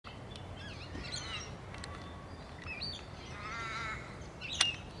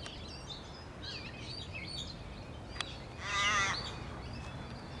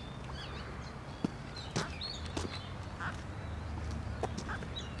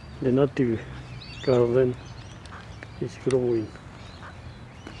the native garden is growing.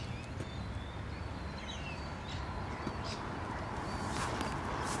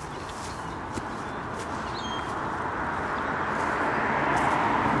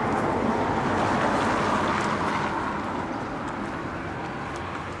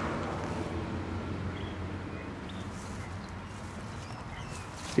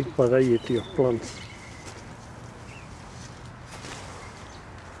 Big variety of plants.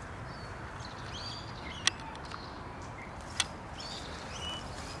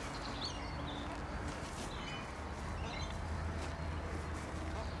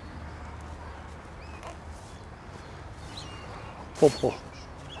 Popo,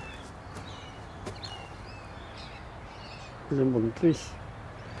 lemon trees.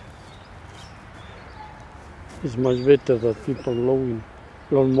 It's much better that people lawn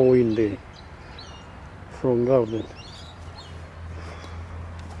mowing the front garden.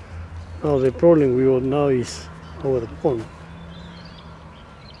 Now the problem we got now is our pond.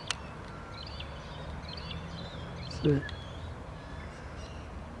 See?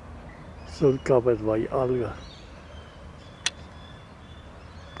 It's all covered by algae.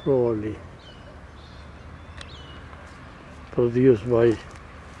 Probably produced by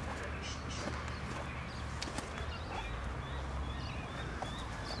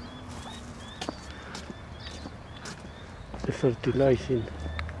the fertilizing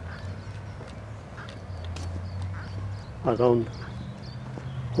around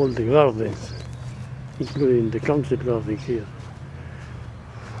all the gardens, including the council garden here.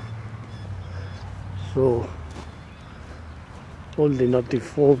 So all the native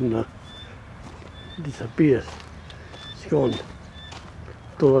fauna disappears. It's gone.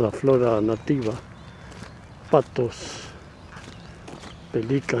 Toda la flora nativa, patos,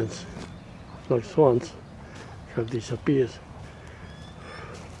 pelicans, black swans have disappeared.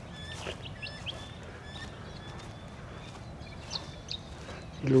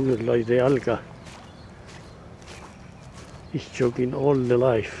 It looks like the algae is choking all the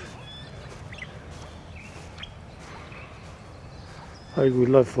life. I would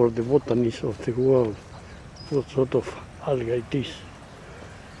like for the botanists of the world what sort of algae it is.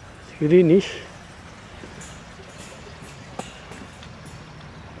 It's greenish,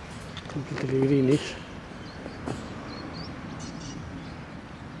 completely greenish.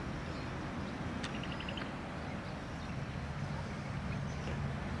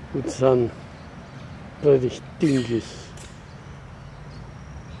 With some reddish tinges.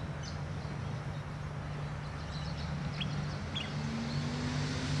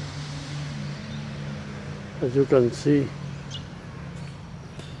 As you can see,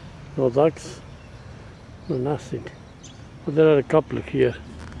 no ducks, no nothing. But there are a couple here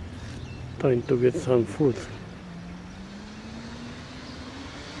trying to get some food.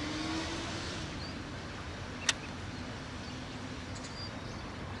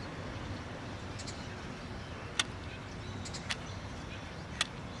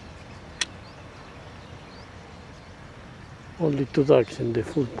 Only 2 ducks in the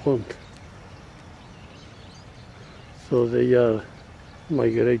full pond. So they are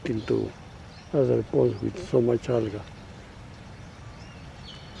migrating to other ponds with so much algae.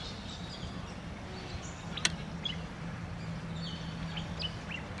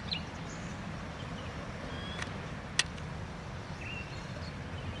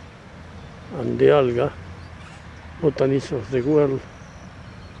 And the algae, botanists of the world,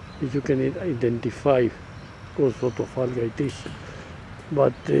 if you can identify what sort of algae it is.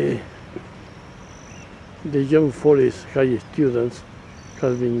 But the young forest high students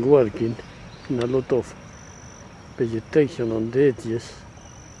have been working in a lot of vegetation on the edges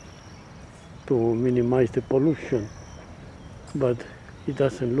to minimize the pollution, but it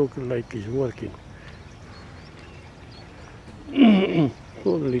doesn't look like it's working.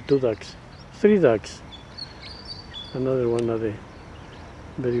 Only 2 ducks, 3 ducks, another one at the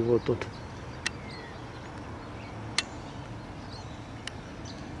very bottom.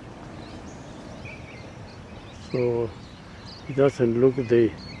 So it doesn't look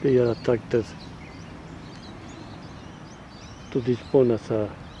they are attracted to this pond as a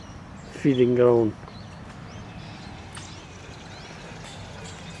feeding ground.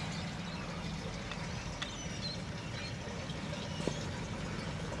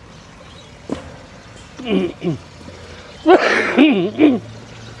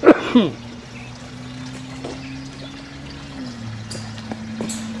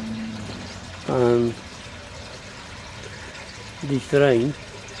 And this rain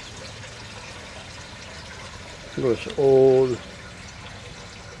goes all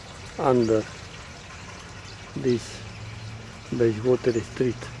under this Bayswater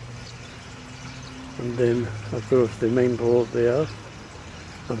Street. and then across the main road there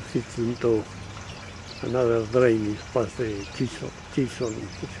and fits into another drainage past the Chisholm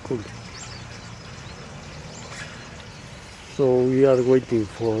school. So we are waiting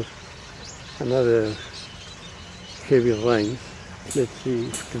for another heavy rains. Let's see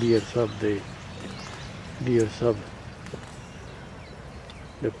if clears up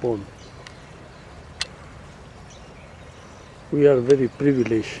the pond. We are very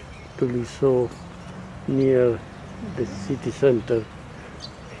privileged to live so near the city center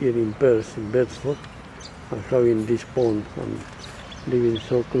here in Perth, in Bedford, and having this pond and living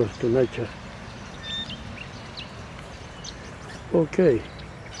so close to nature. Okay.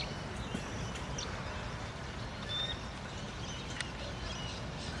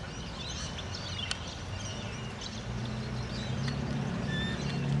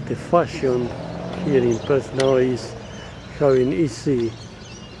 The fashion here in Perth now is having easy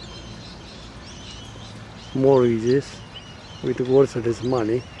mortgages with worthless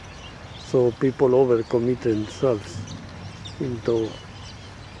money, so people overcommit themselves into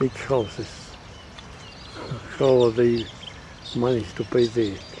big houses. How they manage to pay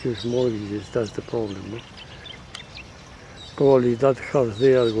the huge mortgages, that's the problem. No? Probably that house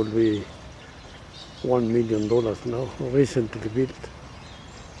there will be $1 million now, recently built,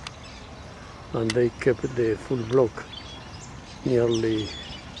 and they kept the full block, nearly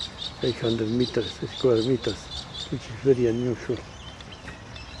 800 square meters, which is very unusual.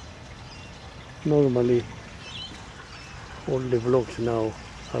 Normally, all the blocks now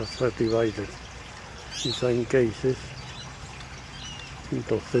are subdivided, in some cases,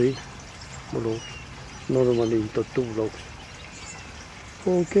 into 3 blocks, normally into 2 blocks.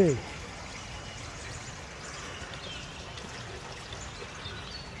 Okay.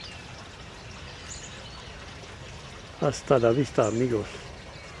 Hasta la vista, amigos.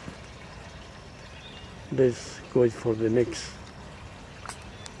 Let's wait for the next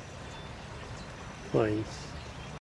finds.